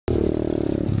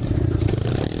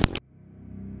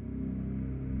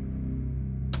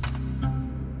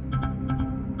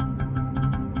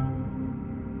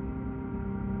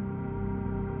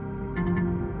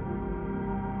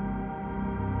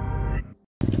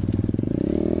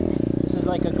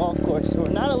golf course, so we're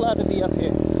not allowed to be up here.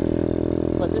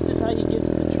 But this is how you get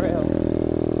to the trail.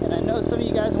 And I know some of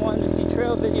you guys wanted to see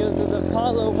trail videos of the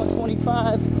Apollo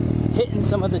 125 hitting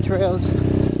some of the trails.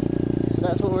 So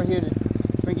that's what we're here to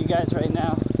bring you guys right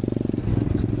now.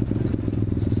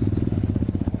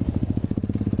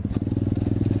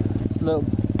 This little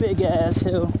big ass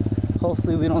hill.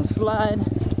 Hopefully we don't slide.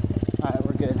 Alright,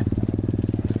 we're good.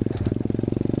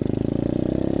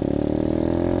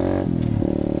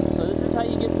 So this is how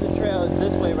you get to the trail, is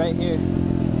this way right here.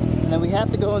 And then we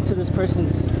have to go into this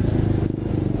person's.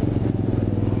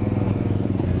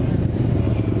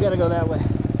 We gotta go that way.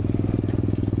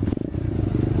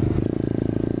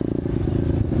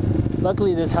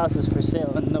 Luckily this house is for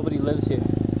sale and nobody lives here.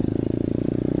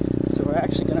 So we're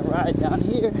actually gonna ride down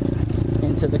here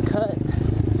into the cut.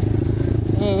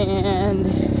 And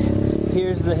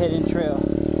here's the hidden trail.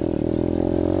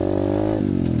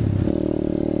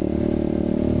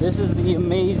 This is the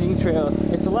amazing trail.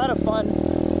 It's a lot of fun.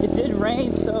 It did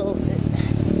rain, so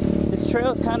this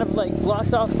trail is kind of like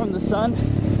blocked off from the sun.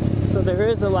 So there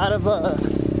is a lot of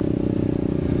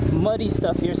muddy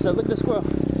stuff here. So look at the squirrel.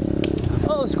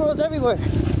 Oh, squirrels everywhere.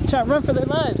 Trying to run for their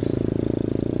lives.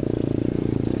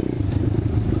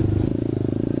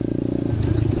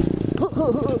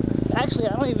 Actually,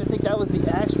 I don't even think that was the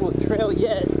actual trail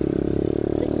yet. I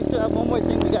think we still have one more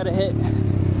thing we gotta hit.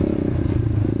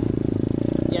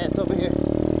 Yeah, it's over here.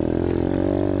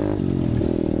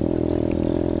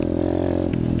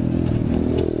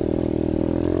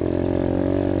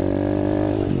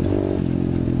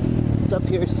 It's up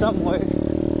here somewhere.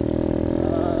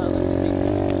 Let me see.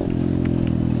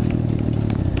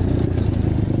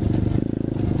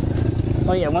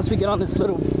 Oh yeah, once we get on this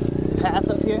little path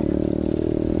up here.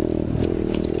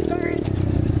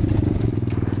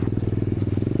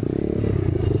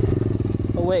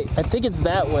 Oh wait, I think it's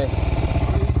that way.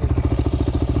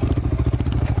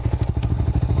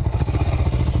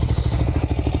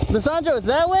 Lissandro, is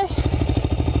that way? I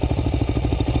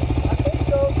think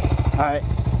so. Alright.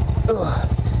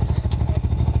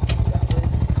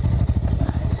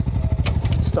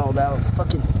 Stalled out.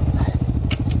 Fucking.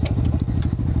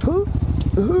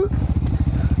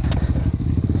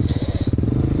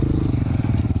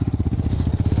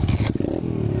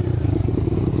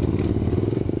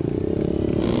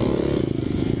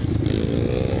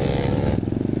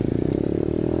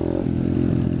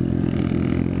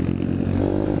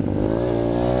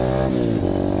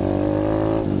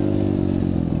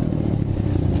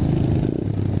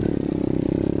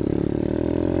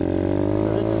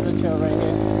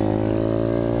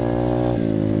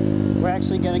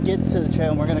 Actually gonna get to the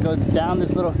trail and we're gonna go down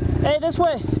this little, hey, this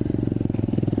way.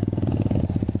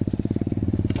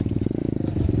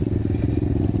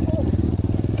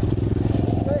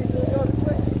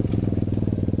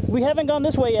 We haven't gone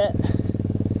this way yet,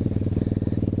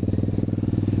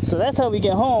 so that's how we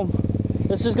get home.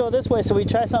 Let's just go this way so we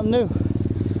try something new.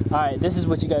 All right, this is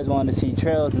what you guys wanted to see,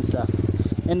 trails and stuff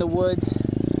in the woods.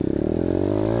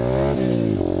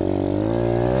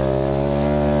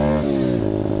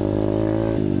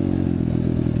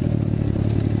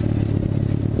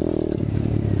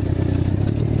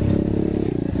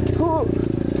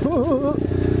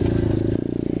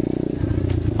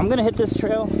 I'm gonna hit this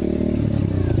trail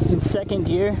in second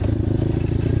gear.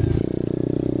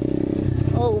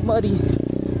 Oh, muddy.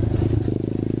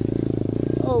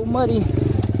 Oh, muddy.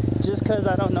 Just because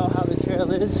I don't know how the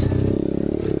trail is.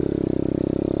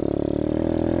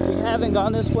 We haven't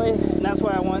gone this way, and that's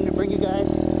why I wanted to bring you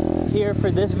guys here for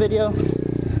this video,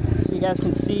 so you guys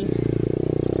can see.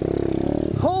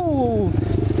 Oh!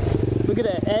 Look at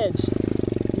that edge.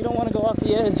 You don't want to go off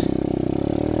the edge.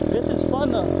 This is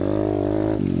fun though.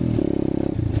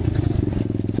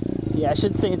 Yeah, I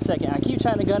should say in second. I keep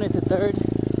trying to gun it to third.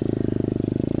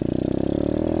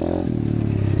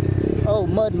 Oh,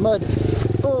 mud, mud.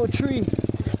 Oh, tree.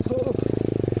 Oh,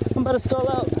 I'm about to stall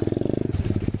out.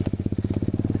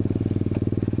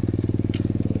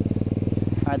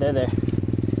 Alright, they're there.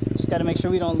 Just gotta make sure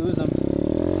we don't lose them.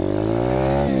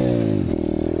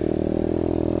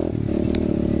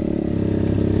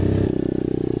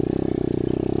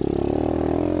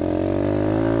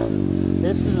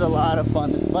 This is a lot of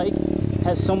fun. This bike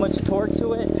has so much torque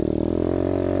to it.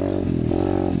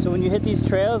 So when you hit these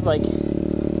trails, like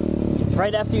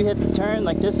right after you hit the turn,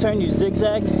 like this turn, you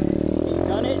zigzag and you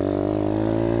gun it.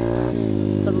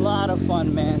 It's a lot of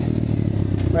fun, man.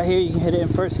 Right here, you can hit it in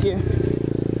first gear.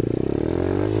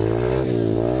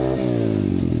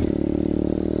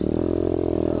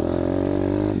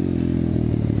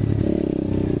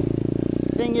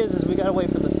 Thing is we gotta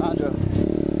wait for Lissandro.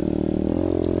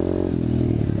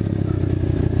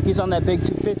 He's on that big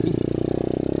 250.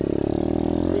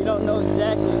 So you don't know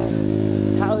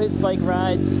exactly how his bike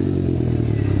rides.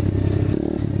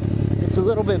 It's a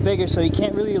little bit bigger, so he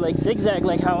can't really like zigzag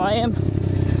like how I am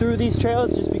through these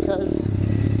trails just because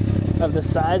of the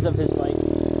size of his bike.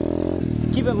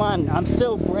 Keep in mind, I'm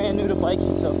still brand new to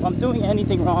biking, so if I'm doing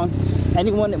anything wrong,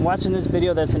 anyone watching this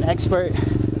video that's an expert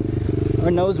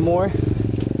or knows more,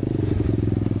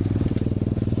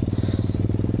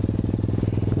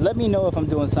 let me know if I'm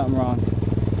doing something wrong.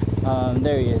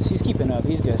 There he is. He's keeping up.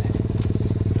 He's good.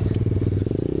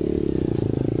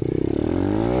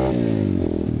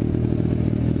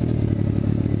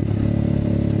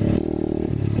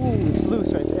 Ooh, it's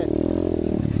loose right there.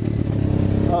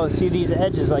 Oh, see these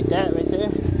edges like that right there?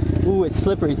 Ooh, it's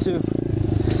slippery too.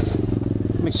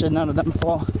 Make sure none of them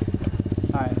fall.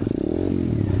 Alright.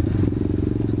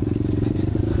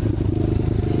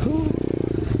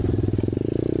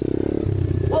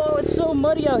 Oh, it's so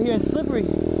muddy out here and slippery.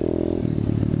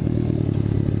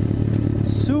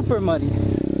 Super muddy.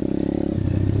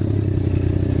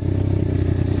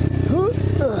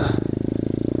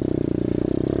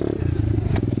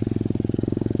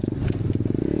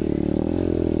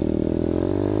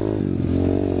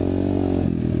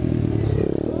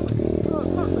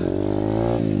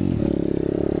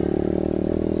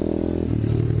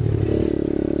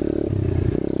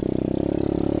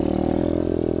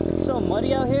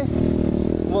 Muddy out here.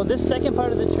 Well, this second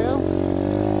part of the trail,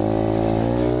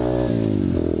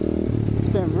 it's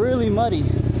been really muddy.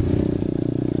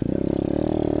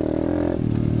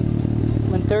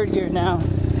 I'm in third gear now.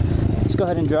 Let's go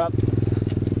ahead and drop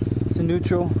to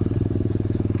neutral.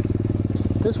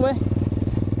 This way.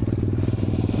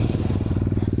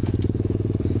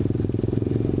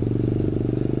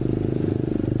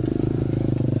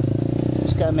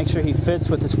 Just gotta make sure he fits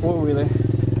with his four-wheeler.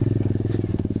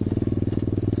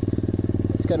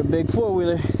 Got a big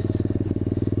four-wheeler.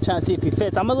 Trying to see if he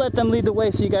fits. I'm gonna let them lead the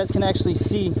way so you guys can actually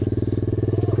see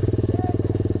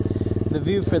the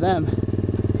view for them.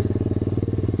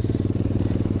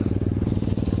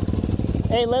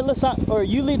 Hey, let Lisandro, or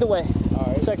you lead the way.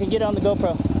 Alright. So I can get on the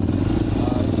GoPro.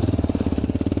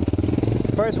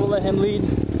 Alright. First we'll let him lead,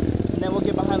 and then we'll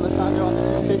get behind Lisandro on the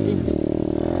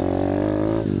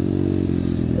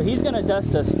 250. So he's gonna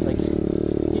dust us. Like,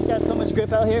 he's got so much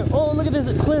grip out here. Oh, look at this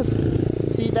cliff.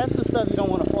 See, that's the stuff you don't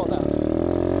want to fall down.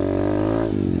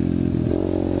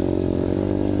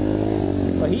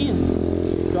 But he's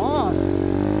gone.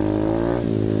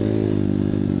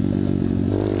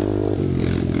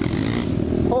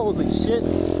 Holy shit.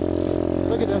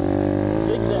 Look at him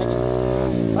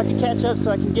zigzagging. If I can catch up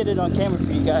so I can get it on camera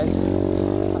for you guys,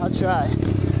 I'll try.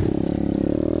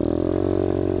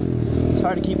 It's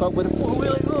hard to keep up with a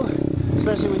four-wheeler,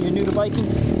 especially when you're new to biking.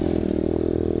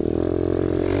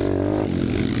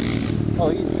 Oh,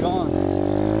 he's gone.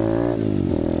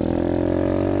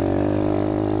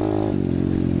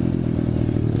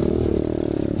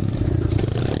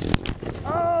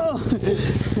 Oh!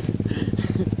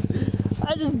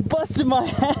 I just busted my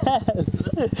ass.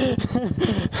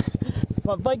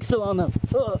 My bike's still on them.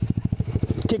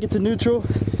 Kick it to neutral.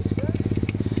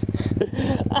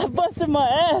 I busted my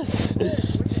ass.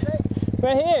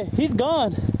 Right here. He's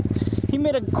gone. He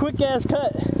made a quick ass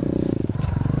cut.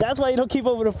 That's why you don't keep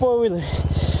up with a four-wheeler.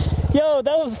 Yo,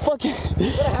 that was fucking...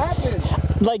 What happened?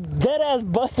 Like, dead ass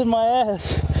busted my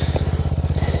ass.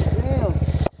 Damn.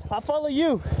 I follow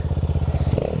you.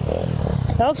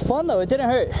 That was fun though, it didn't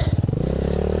hurt.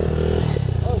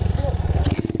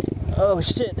 Oh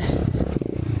shit.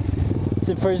 It's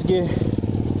in first gear.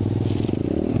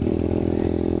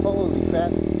 Holy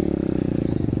crap.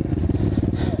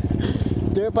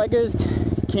 Dirt bikers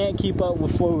can't keep up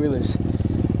with four-wheelers.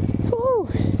 Woo!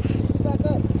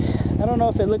 I don't know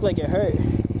if it looked like it hurt,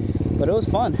 but it was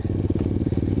fun.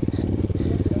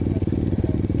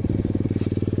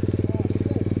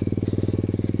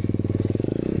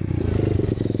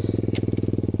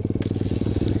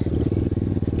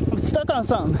 I'm stuck on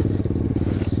something.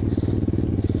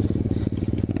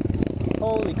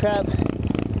 Holy crap.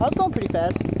 I was going pretty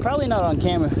fast. Probably not on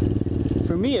camera.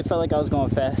 For me, it felt like I was going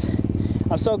fast.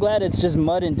 I'm so glad it's just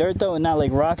mud and dirt though and not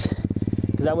like rocks,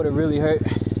 because that would have really hurt.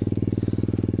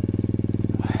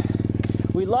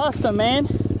 We lost him, man.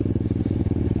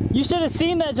 You should have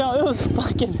seen that, John. It was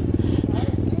fucking...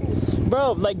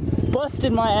 Bro, like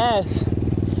busted my ass.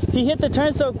 He hit the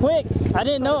turn so quick. I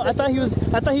didn't know. I thought he was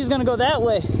gonna go that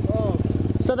way.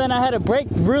 So then I had to brake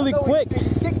really quick.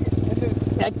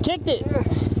 I kicked it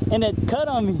and it cut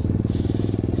on me.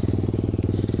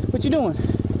 What you doing?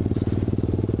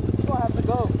 You don't have to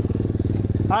go.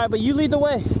 Alright, but you lead the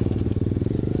way.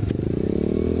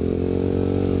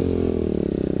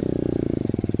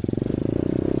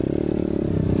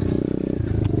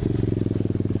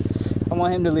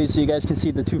 want him to lead so you guys can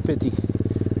see the 250.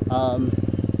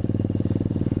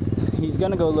 He's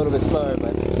gonna go a little bit slower,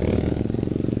 but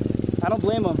I don't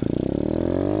blame him.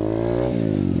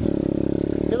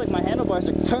 I feel like my handlebars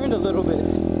are turned a little bit.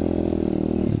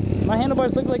 My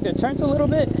handlebars look like they're turned a little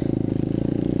bit.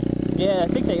 Yeah, I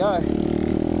think they are.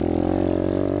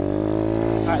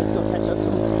 Alright, let's go catch up to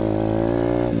him.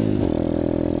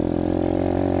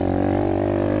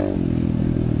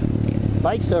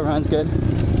 Bike still runs good.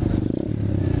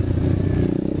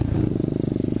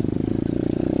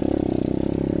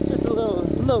 Just a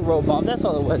little road bump, that's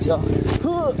all it was, y'all.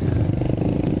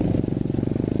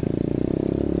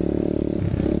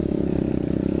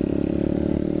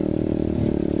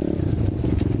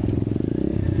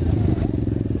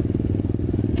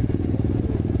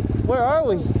 Where are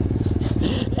we?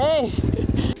 Hey!